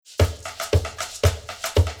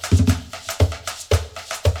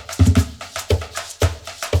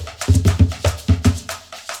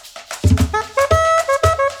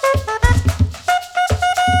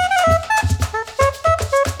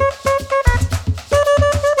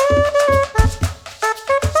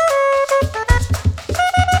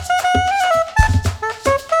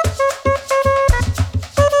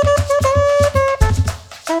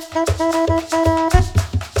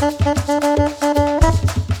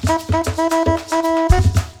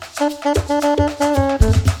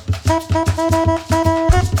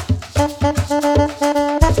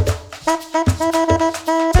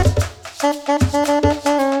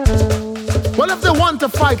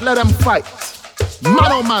fight.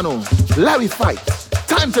 Mano, mano, Larry fight.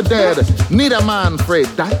 Time to dead, need a man afraid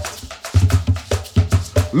that.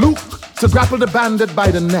 Luke to grapple the bandit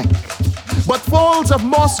by the neck. But folds of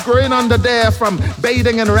moss growing under there from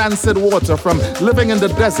bathing in rancid water, from living in the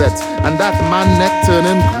desert, and that man neck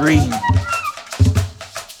turning green.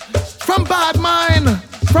 From bad mind,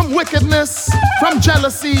 from wickedness, from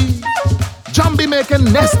jealousy, Jumbie making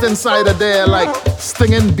nest inside of there like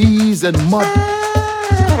stinging bees and mud.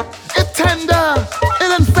 It tender,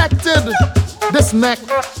 it infected, this neck.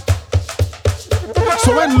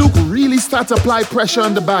 So when Luke really starts to apply pressure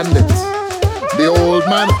on the bandit, the old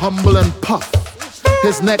man humble and puff.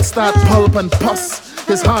 His neck start pulp and pus.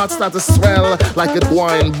 His heart start to swell like it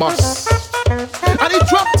wine bust. And he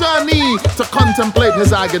dropped to a knee to contemplate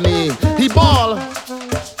his agony. He bawl,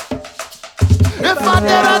 if I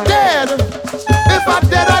dead, I dead. If I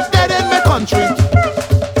dead, I dead in my country.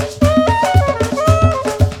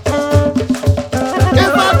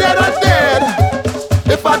 If I dead, I dead.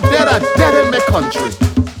 If I dead, I dead in my country.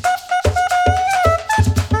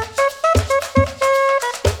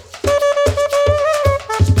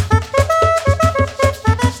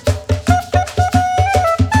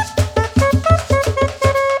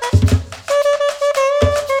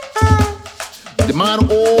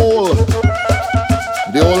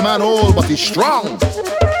 The old man old, but he's strong.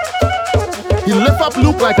 He lift up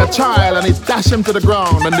Luke like a child and he dash him to the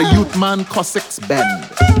ground, and the youth man Cossacks bend.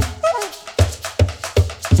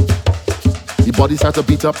 The body start to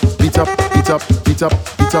beat up, beat up, beat up, beat up,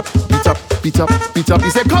 beat up, beat up, beat up, beat up. He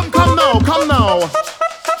said, come now, come now.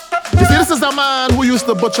 You see, this is a man who used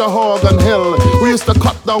to butcher hog on hill, who used to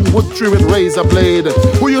cut down wood tree with razor blade,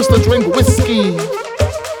 who used to drink whiskey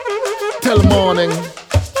till morning.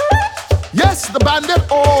 Yes, the bandit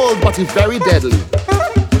old, but he's very deadly.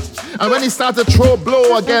 And when he started to throw a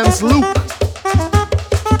blow against Luke,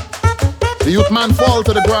 the youth man fall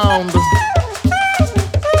to the ground.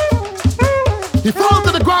 He fall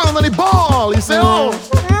to the ground and he bawl. He say, oh,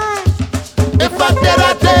 if I dead,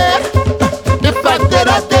 I dead. If I dead,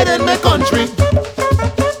 I dead in my country.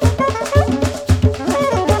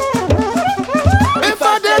 If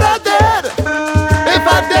I dead, I dead. If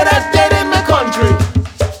I dead, I dead in my country.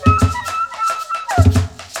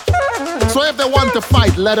 So if they want to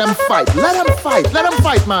fight, let them fight. Let them fight. Let them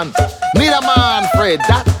fight, man. Need a man afraid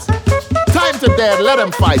that. Time to dead, let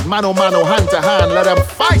them fight. Mano, mano, hand to hand, let them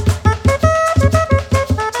fight.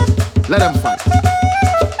 Let them fight.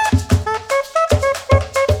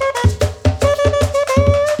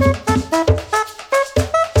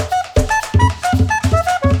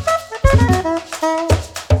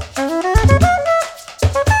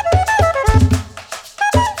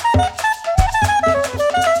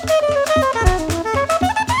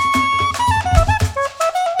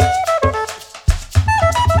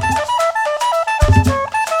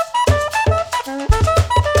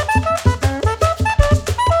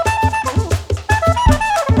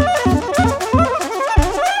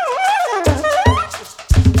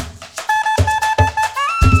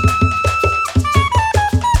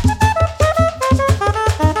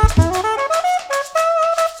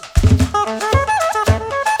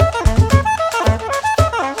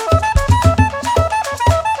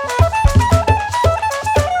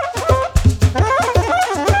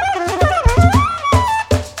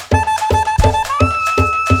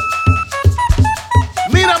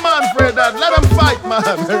 Let them fight, man.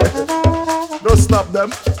 Don't stop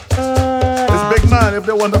them. It's big man. If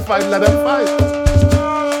they want to fight, let them fight.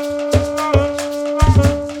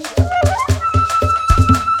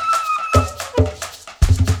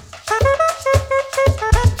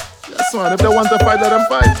 Yes, man. If they want to fight, let them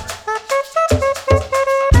fight.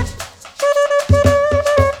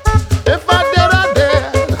 If I dead, I dead.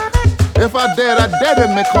 If I dead, I dead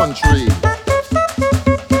in my country.